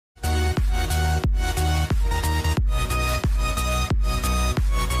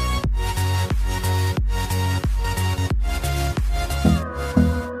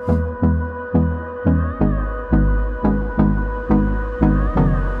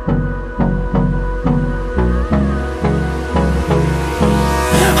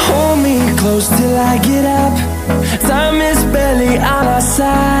close till I get up. Time is barely on our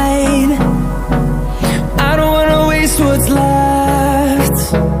side. I don't wanna waste what's left.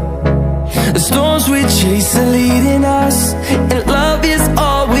 The storms we chase are leading us, and love is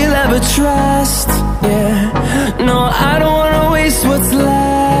all we'll ever trust. Yeah, no, I don't wanna waste what's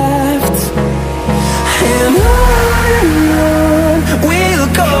left. And on we'll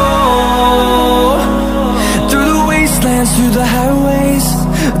go, through the wastelands, through the highways,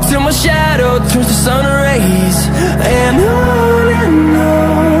 till my shadow turns to sun rays. And on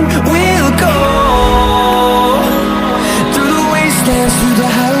we'll go, through the wastelands, through the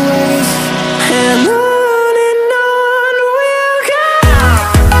highways, and on we'll go.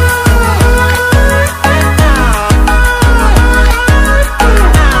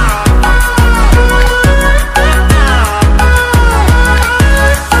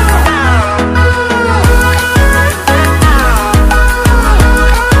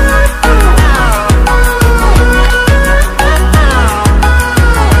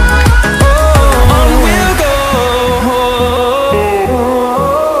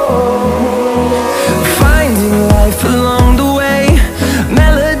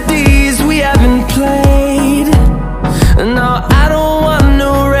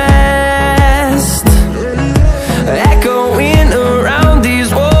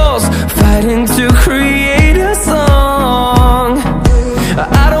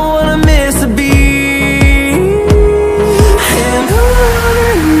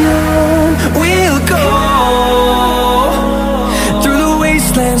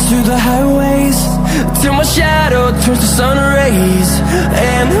 Through the highways, till my shadow turns to sun rays.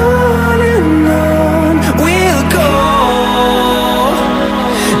 And on we'll go,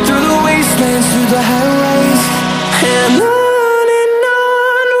 through the wastelands, through the highways, and on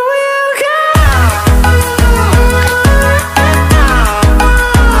we'll go.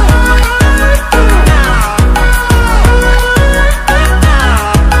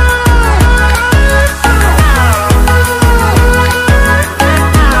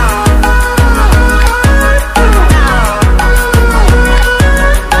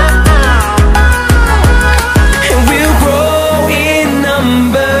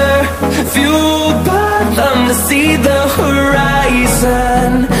 See the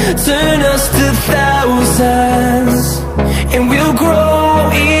horizon, turn us to thousands, and we'll grow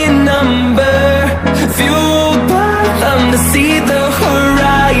in number, fueled by them. To see the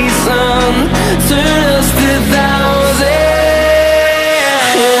horizon, turn us to thousands,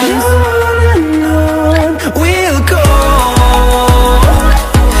 and on we'll go,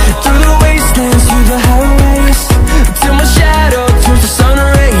 through the wastelands, through the highways, till my shadow turns to sun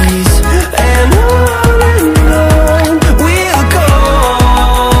rays. And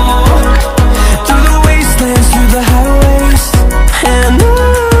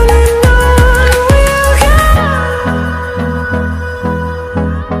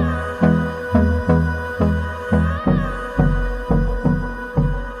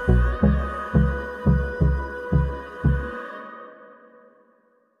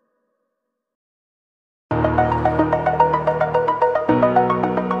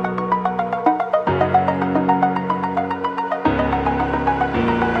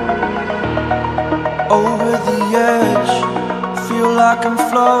over the edge, feel like I'm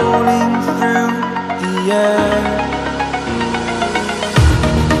floating through the air.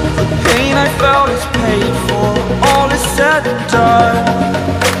 The pain I felt is paid for, all is said and done.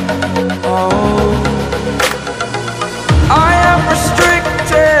 Oh, I am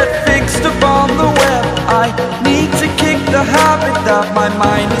restricted, fixed upon the web. I need to kick the habit that my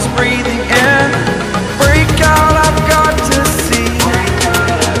mind is breathing in. Break out, I've got to see.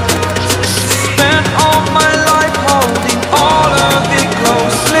 All my life holding all of it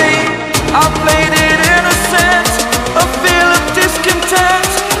closely, I played it innocent, a feel of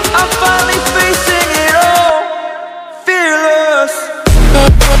discontent. I'm finally facing it all, fearless.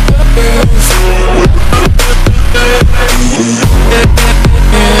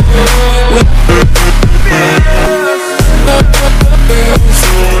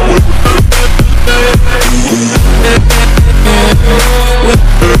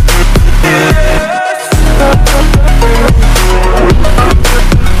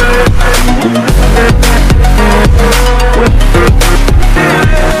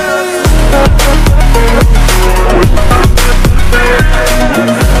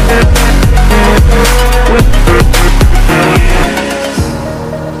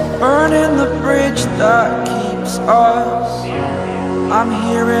 Burning the bridge that keeps us. I'm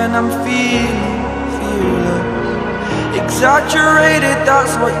here and I'm feeling fearless. Exaggerated,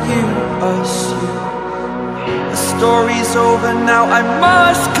 that's what you assume. story's over now, I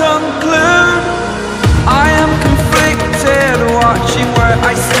must conclude. I am conflicted, watching where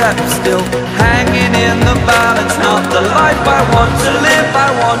I step still, hanging in the balance, not the life I want to live. I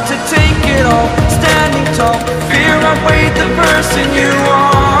want to take it all, standing tall, fear outweighed the person you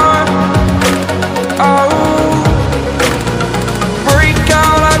are. Oh, break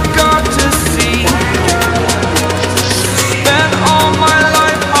out, I've got to see. Spent all my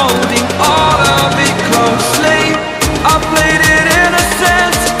life holding all of it closely. I played it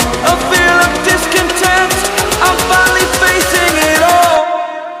innocent, a feel of discontent. I'm finally facing it all,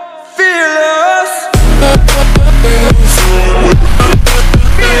 fearless.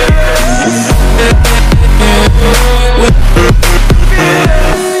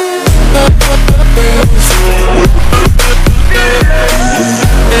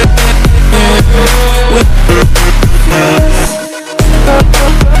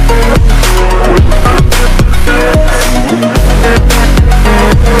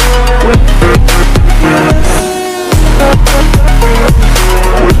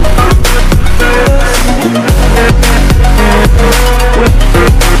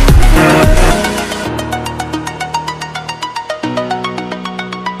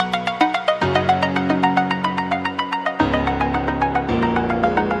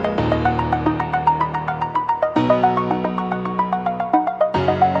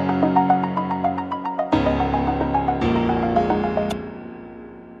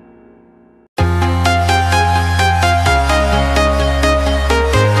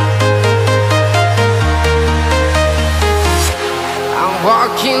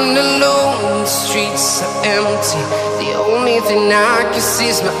 Walking alone, the streets are empty. The only thing I can see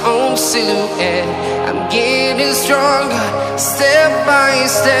is my own silhouette. I'm getting stronger, step by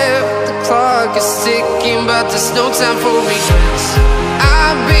step. The clock is ticking, but there's no time for regrets.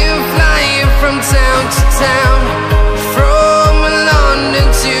 I've been flying from town to town, from London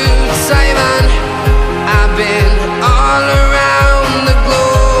to Taiwan. I've been all around the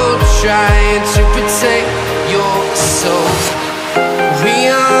globe, trying to protect your soul. We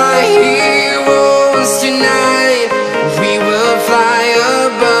are heroes tonight. We will fly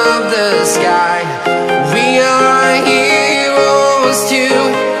above the sky. We are heroes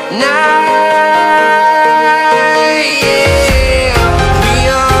tonight. Yeah. We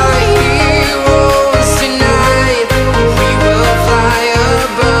are heroes tonight. We will fly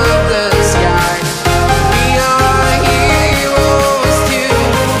above the sky. We are heroes tonight.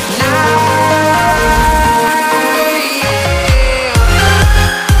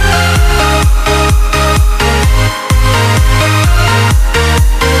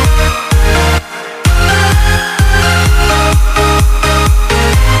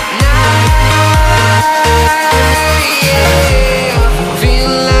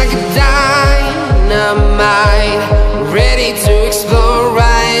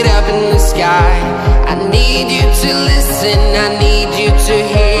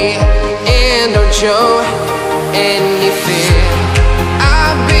 Show any fear.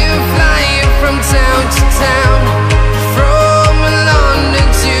 I've been flying from town to town, from London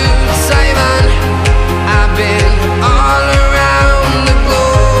to Taiwan. I've been all around the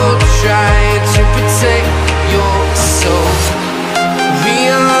globe, trying to protect your soul. We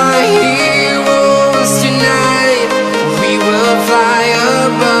are heroes tonight. We will fly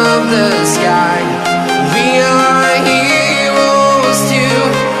above the sky. We are heroes tonight.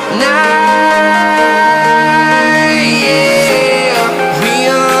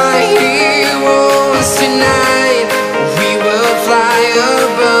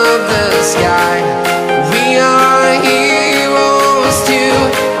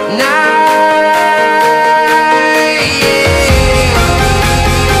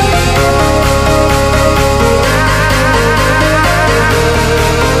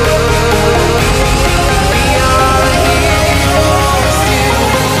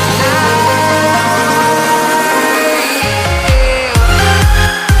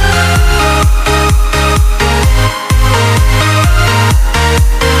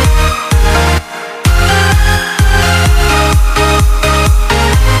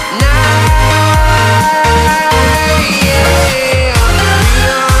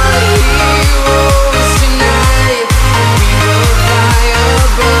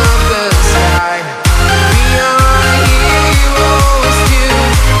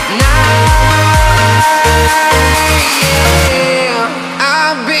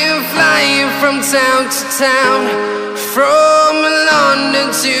 Town to town, from London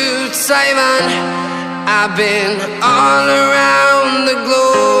to Taiwan. I've been all around the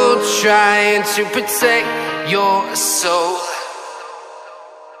globe, trying to protect your soul.